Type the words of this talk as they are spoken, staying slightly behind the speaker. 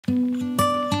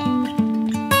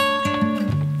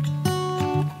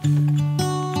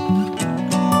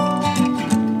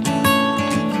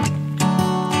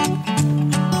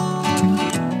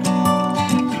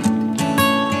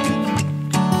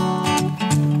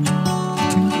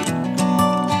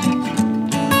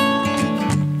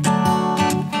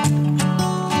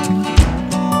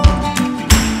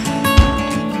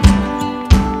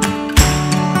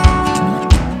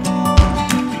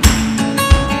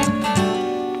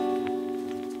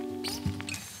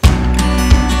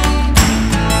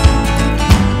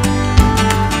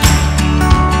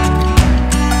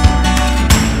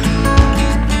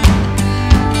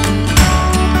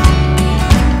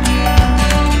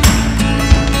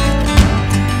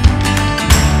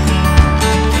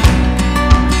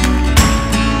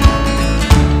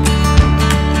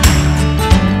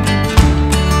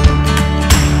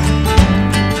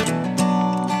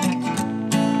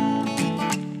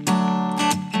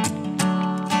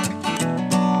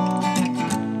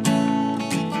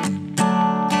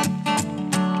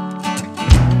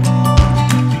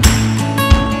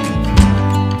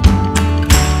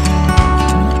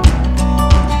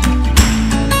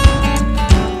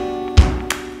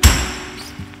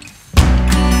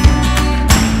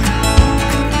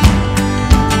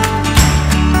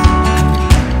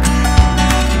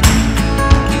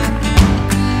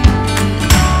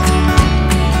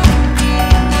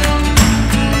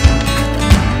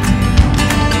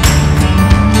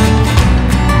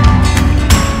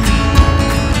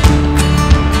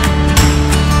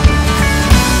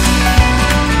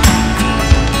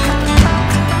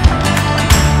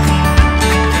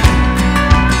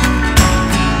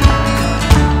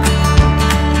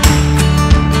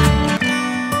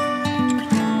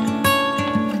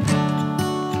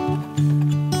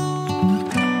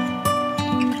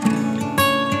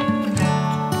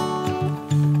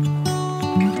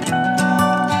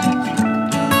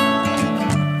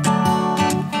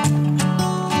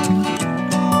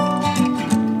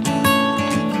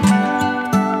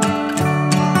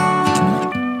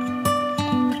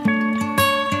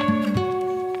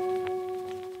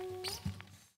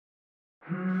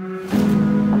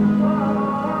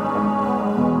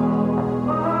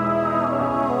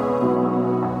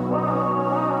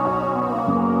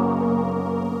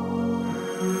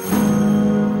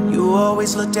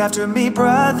looked after me,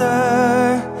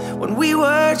 brother, when we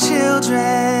were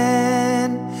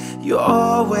children. You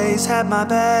always had my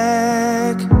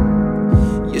back.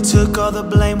 You took all the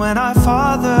blame when our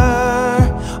father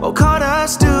caught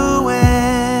us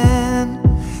doing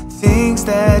things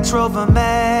that drove him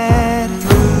mad.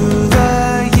 Through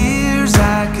the years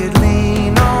I could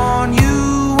lean on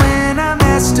you when I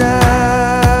messed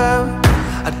up.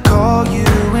 I'd call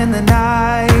you in the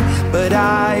night, but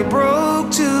I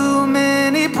broke too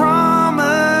many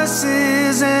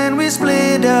promises and we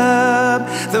split up.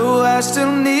 Though I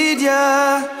still need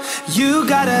ya, you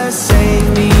gotta save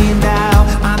me now.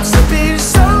 I'm slipping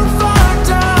so far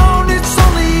down, it's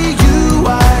only you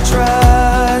I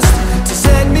trust to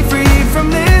set me free from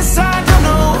this. I don't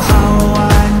know how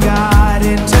I got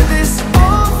into this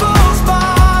awful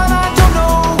spot. I don't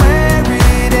know where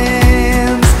it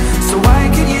ends, so I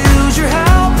could use your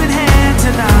helping hand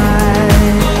tonight.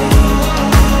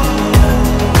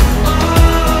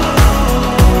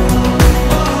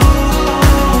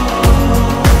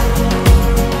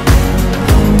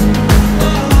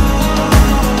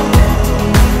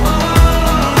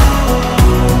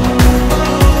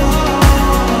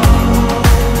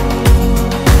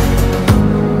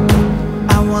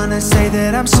 Say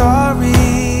that I'm sorry,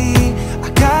 I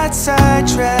got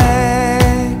sidetracked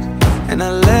and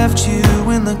I left you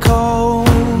in the cold.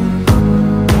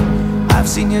 I've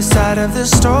seen your side of the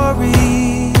story,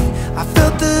 I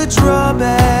felt the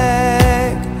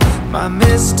drawback. My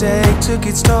mistake took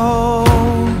its toll.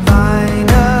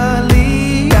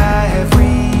 Finally I have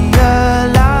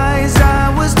realized I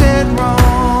was dead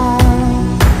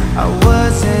wrong. I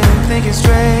wasn't thinking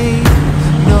straight.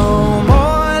 No more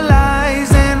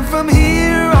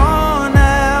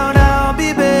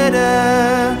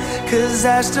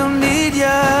I still need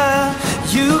ya.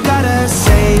 You gotta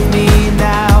save me